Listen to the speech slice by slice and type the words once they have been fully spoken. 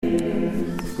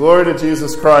Glory to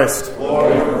Jesus Christ.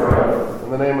 Glory to Christ.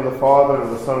 In the name of the Father, and of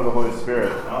the Son, and of the Holy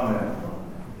Spirit. Amen.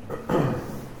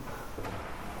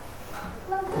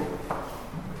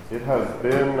 It has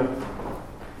been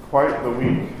quite the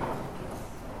week.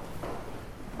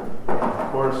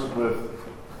 Of course, with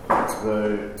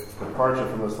the departure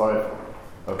from this life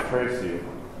of Tracy,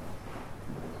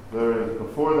 days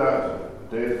before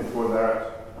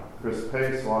that, Chris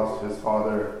Pace lost his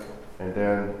father, and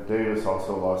Dan Davis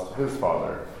also lost his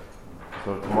father.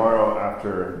 So tomorrow,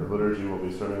 after the liturgy, we'll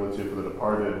be serving with you for the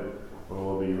departed.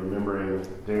 We'll be remembering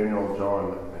Daniel,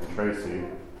 John, and Tracy.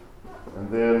 And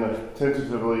then,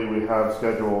 tentatively, we have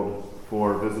scheduled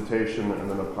for visitation and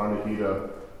then a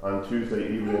panihida on Tuesday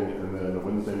evening, and then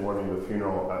Wednesday morning, the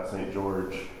funeral at St.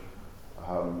 George.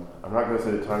 I'm not going to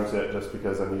say the times yet, just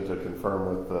because I need to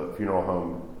confirm with the funeral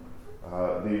home.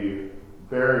 The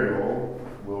burial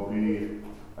will be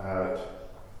at,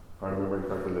 if I'm remembering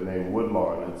correctly, the name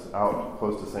Woodlawn. It's out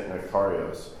close to St.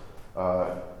 Nectarios.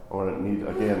 That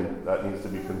needs to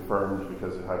be confirmed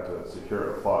because it had to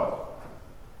secure a plot.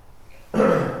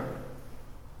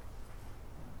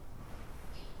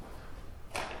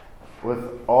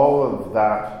 With all of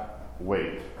that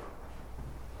weight,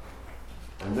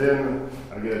 and then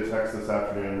I get a text this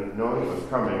afternoon, knowing it was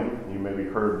coming. You maybe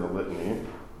heard the litany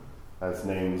as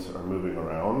names are moving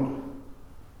around,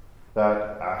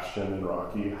 that Ashton and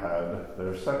Rocky had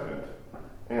their second,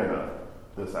 Anna,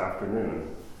 this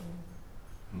afternoon.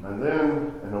 And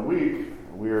then in a week,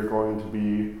 we are going to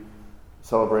be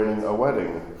celebrating a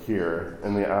wedding here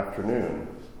in the afternoon.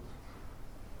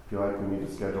 I feel like we need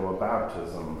to schedule a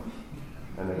baptism,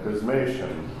 and a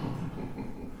chrismation,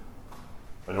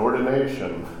 an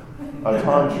ordination, a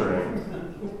tonsuring.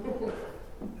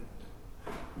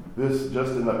 This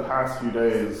just in the past few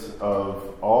days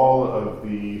of all of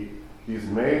these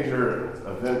major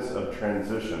events of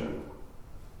transition,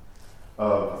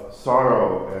 of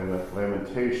sorrow and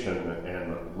lamentation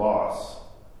and loss,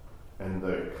 and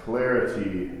the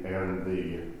clarity and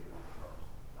the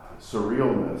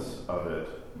surrealness of it,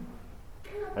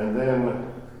 and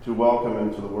then to welcome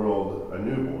into the world a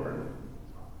newborn,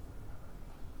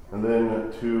 and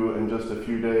then to, in just a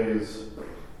few days,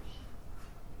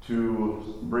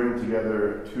 to bring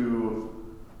together two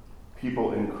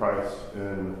people in Christ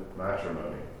in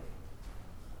matrimony.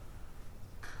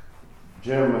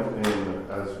 Jim,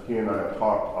 as he and I have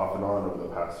talked off and on over the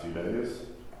past few days,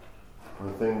 one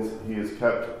of the things he has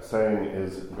kept saying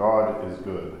is God is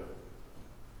good.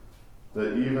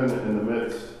 That even in the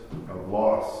midst of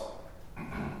loss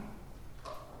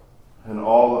and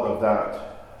all of that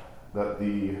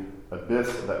the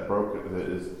abyss that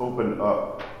is opened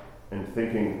up in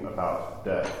thinking about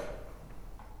death,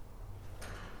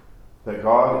 that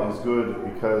God is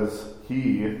good because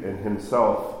He in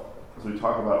Himself, as we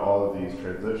talk about all of these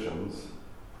transitions,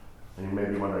 and you may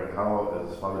be wondering, how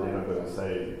is Father Dino going to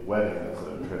say wedding is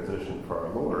a transition for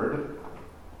our Lord?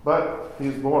 But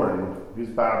He's born, He's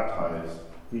baptized,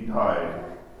 He died,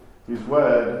 He's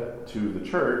wed to the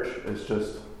church. It's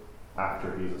just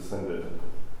after He's ascended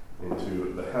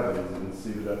into the heavens and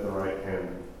seated at the right hand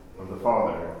of the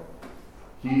Father.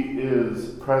 He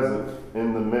is present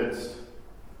in the midst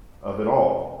of it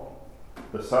all.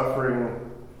 The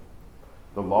suffering,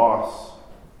 the loss,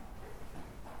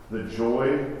 the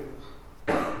joy,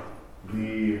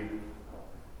 the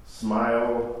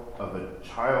smile of a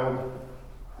child,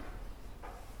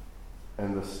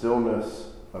 and the stillness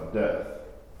of death.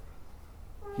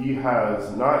 He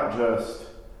has not just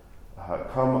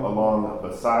come along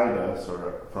beside us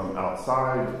or from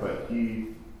outside, but He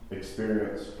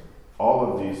experienced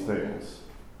all of these things.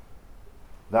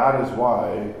 That is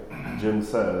why Jim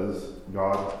says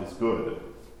God is good.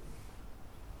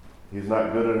 He's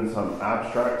not good in some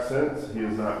abstract sense. He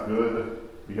is not good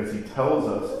because He tells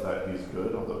us that He's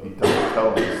good, although He doesn't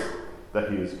tell us that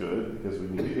He is good because we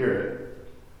need to hear it.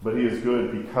 But He is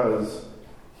good because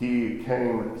He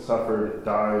came, suffered,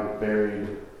 died, buried,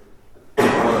 one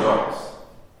of us.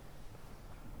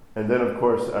 And then, of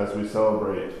course, as we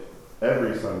celebrate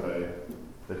every Sunday,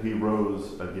 that He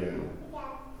rose again,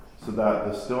 so that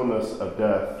the stillness of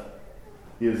death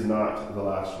is not the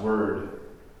last word,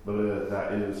 but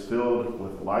that it is filled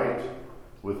with light,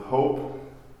 with hope,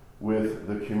 with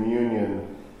the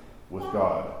communion with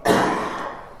God.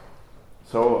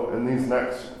 So in these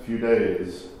next few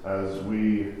days, as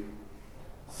we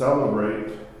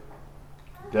celebrate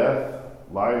death,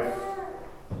 life,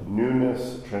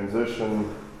 newness,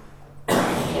 transition,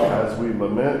 as we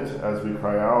lament, as we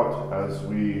cry out, as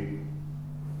we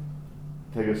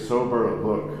take a sober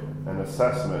look and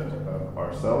assessment of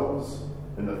ourselves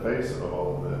in the face of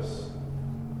all of this,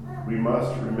 we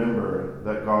must remember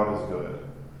that God is good,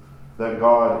 that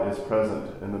God is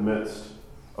present in the midst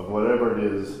of whatever it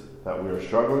is that we are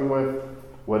struggling with,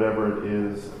 whatever it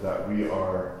is that we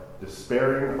are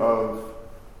despairing of.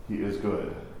 He is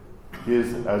good. He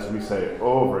is, as we say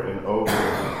over and over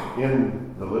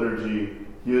in the liturgy,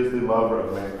 he is the lover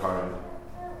of mankind.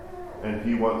 And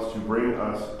he wants to bring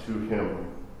us to him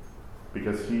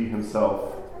because he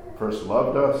himself first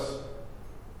loved us,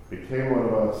 became one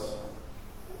of us,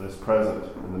 and is present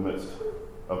in the midst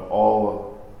of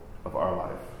all of our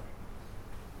life.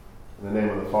 In the name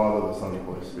of the Father, the Son, and the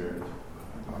Holy Spirit.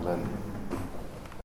 Amen.